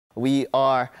We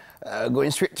are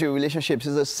going straight to relationships.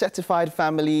 She's a certified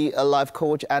family life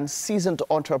coach and seasoned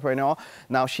entrepreneur.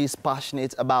 Now she's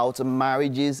passionate about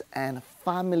marriages and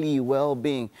family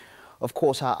well-being. Of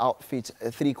course, her outfit,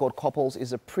 3 Chord Couples,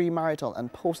 is a premarital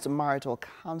and post-marital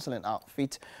counseling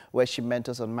outfit where she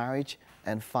mentors on marriage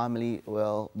and family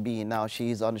well-being. Now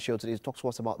she's on the show today to talk to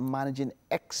us about managing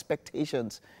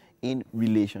expectations in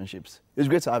relationships. It's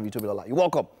great to have you, Tobi Ajayi. You're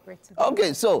welcome. Great to be here.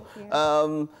 Okay, so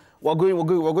we're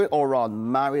going all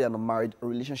around married and unmarried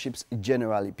relationships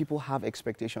generally. People have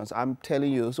expectations, I'm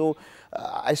telling you. So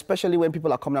especially when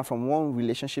people are coming out from one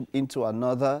relationship into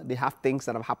another, they have things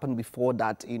that have happened before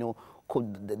that, you know,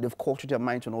 they've cultured their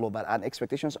minds and all of that, and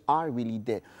expectations are really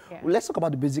there. Yeah. Well, let's talk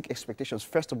about the basic expectations,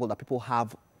 first of all, that people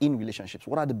have in relationships.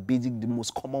 What are the basic, the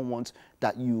most common ones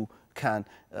that you can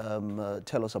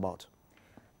tell us about?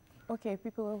 Okay,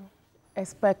 people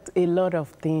expect a lot of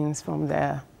things from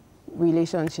their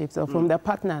relationships or from their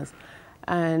partners,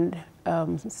 and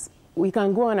we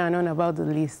can go on and on about the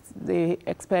list. They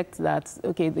expect that,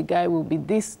 okay, the guy will be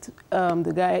this,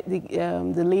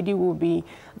 the lady will be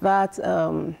that,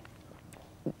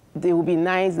 they will be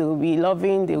nice, they will be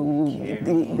loving, they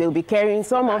will be caring.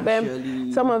 Some of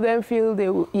them feel they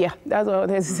will, yeah, that's what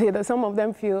they say, that some of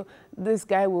them feel this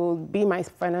guy will be my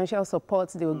financial support,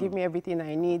 they will give me everything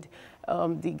I need.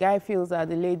 The guy feels that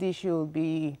the lady should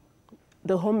be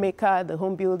the homemaker, the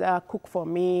home builder, cook for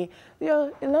me. There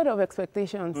are a lot of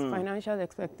expectations, financial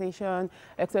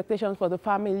expectations for the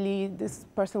family. This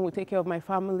person will take care of my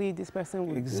family, this person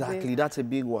will Exactly, that's a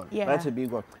big one. Yeah. That's a big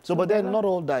one. So, but then not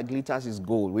all that glitters is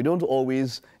gold. We don't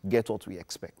always get what we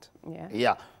expect. Yeah.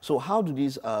 Yeah. So how do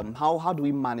these, how do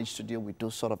we manage to deal with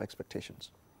those sort of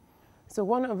expectations? So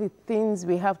one of the things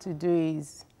we have to do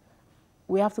is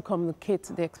we have to communicate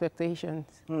the expectations.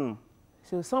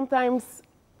 So sometimes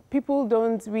people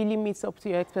don't really meet up to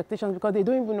your expectations because they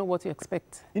don't even know what you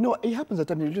expect. You know, it happens at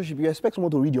a relationship. You expect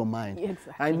someone to read your mind.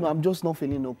 Exactly. I know I'm just not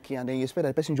feeling okay, and then you expect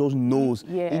that person just knows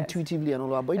intuitively and all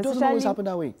that, but it doesn't always happen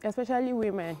that way. Especially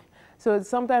women. So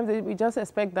sometimes we just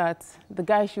expect that the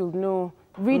guy should know,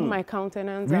 read my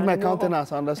countenance. Read my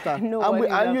countenance, I understand.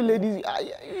 And you ladies,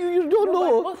 you don't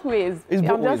know. Both ways. It's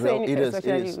both ways.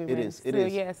 Saying It is. So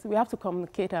yes, we have to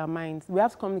communicate our minds. We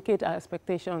have to communicate our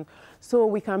expectations so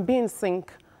we can be in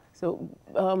sync. So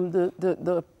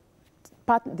the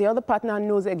other partner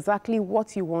knows exactly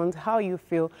what you want, how you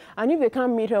feel. And if they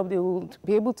can't meet up, they will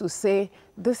be able to say,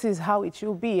 this is how it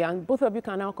should be. And both of you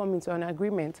can now come into an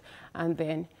agreement, and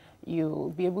then you'll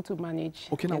be able to manage.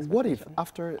 Okay, now what if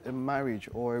after a marriage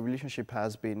or a relationship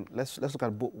has been, let's look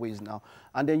at both ways now,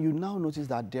 and then you now notice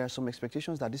that there are some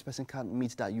expectations that this person can't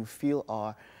meet that you feel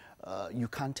are, you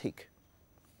can't take?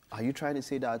 Are you trying to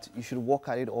say that you should work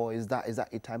at it, or is that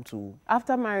a time to...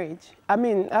 After marriage? I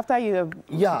mean, after you have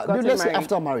let's say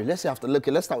after marriage. Let's say after, look,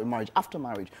 let's start with marriage. After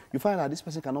marriage, you find out this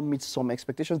person cannot meet some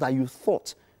expectations that you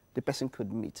thought the person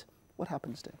could meet. What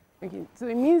happens then? Okay, so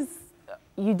it means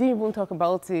you didn't even talk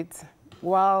about it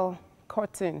while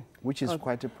courting. Which is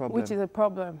quite a problem. Which is a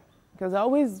problem. Because I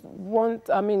always want,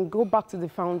 go back to the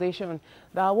foundation.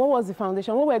 That what was the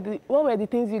foundation? What were the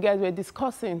things you guys were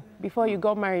discussing before you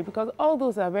got married? Because all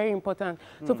those are very important.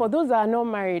 So for those that are not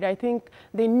married, I think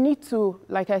they need to,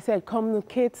 like I said,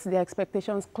 communicate their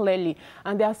expectations clearly.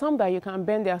 And there are some that you can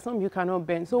bend, there are some you cannot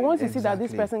bend. So once you see that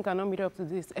this person cannot meet up to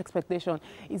this expectation,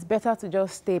 it's better to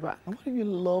just stay back. And what if you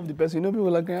love the person? You know, people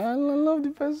are like, I love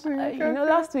the person. You know,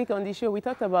 last week on the show, we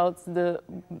talked about the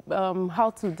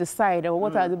how to decide, or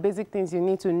what are the basic things you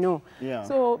need to know. Yeah.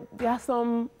 So there are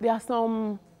some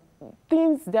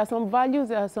things, there are some values,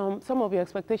 there are some of your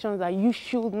expectations that you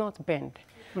should not bend.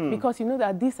 Because you know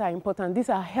that these are important. These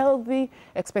are healthy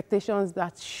expectations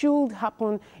that should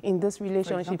happen in this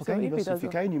relationship. So if you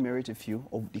can enumerate a few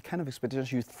of the kind of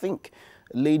expectations you think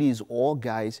ladies or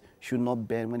guys should not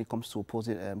bend when it comes to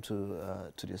opposing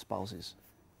to their spouses.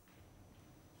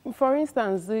 For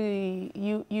instance,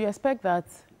 you expect that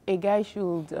a guy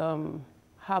should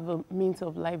have a means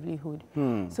of livelihood.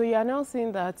 So you are now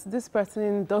saying that this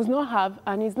person does not have,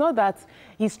 and it's not that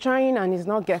he's trying and he's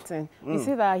not getting. You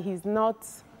see that he's not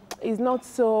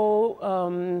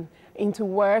so into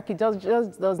work. He just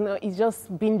does not. He's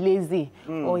just being lazy,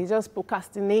 or he's just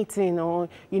procrastinating, or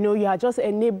you are just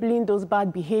enabling those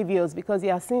bad behaviors because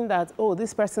you are seeing that, oh,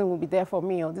 this person will be there for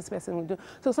me, or this person will do.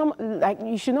 So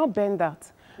you should not bend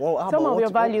that. Well, some of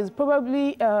your values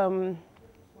probably.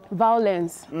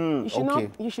 Violence. You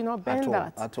should not bend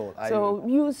that. At all. So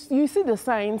you see the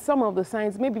signs, some of the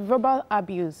signs, maybe verbal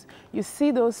abuse. You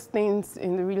see those things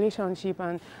in the relationship,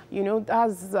 and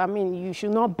you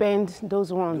should not bend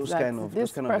those ones.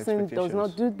 This person does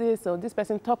not do this, or this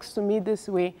person talks to me this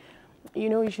way. you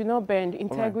know, you should not bend,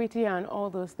 integrity and all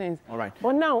those things. All right.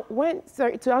 But now,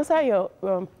 sorry, to answer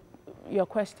your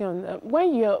question,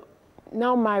 when you're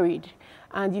now married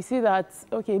and you see that,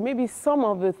 okay, maybe some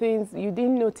of the things you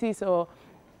didn't notice or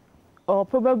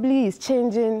probably is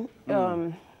changing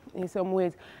in some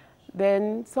ways,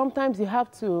 then sometimes you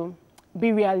have to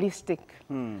be realistic.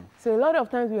 So a lot of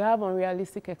times we have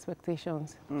unrealistic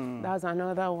expectations. That's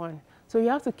another one. So you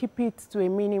have to keep it to a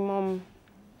minimum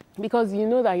because you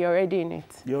know that you're already in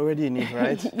it. You're already in it,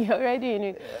 right? You're already in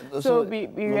it. So be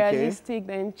realistic,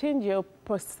 then change your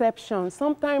perception.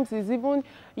 Sometimes it's even,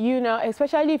 you know,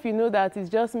 especially if you know that it's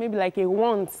just maybe like a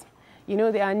want. You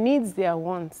know, there are needs, there are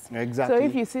wants. Exactly. So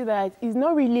if you see that it's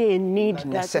not really a need that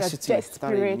you're necessity.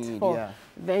 desperate for,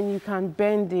 then you can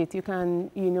bend it. You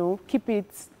can, you know, keep it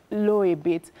low a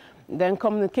bit, then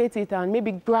communicate it, and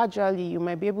maybe gradually you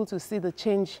might be able to see the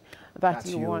change that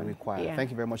you want. Require. Yeah. Thank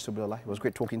you very much, Tobiola. It was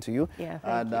great talking to you. Yeah,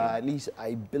 and at least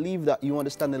I believe that you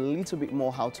understand a little bit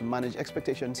more how to manage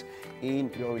expectations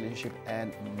in your relationship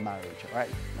and marriage. All right.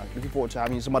 I'm looking forward to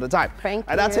having you some other time. Thank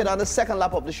you. And that's it on the second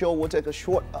lap of the show. We'll take a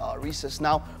short recess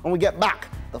now. When we get back,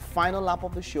 the final lap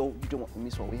of the show, you don't want to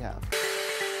miss what we have.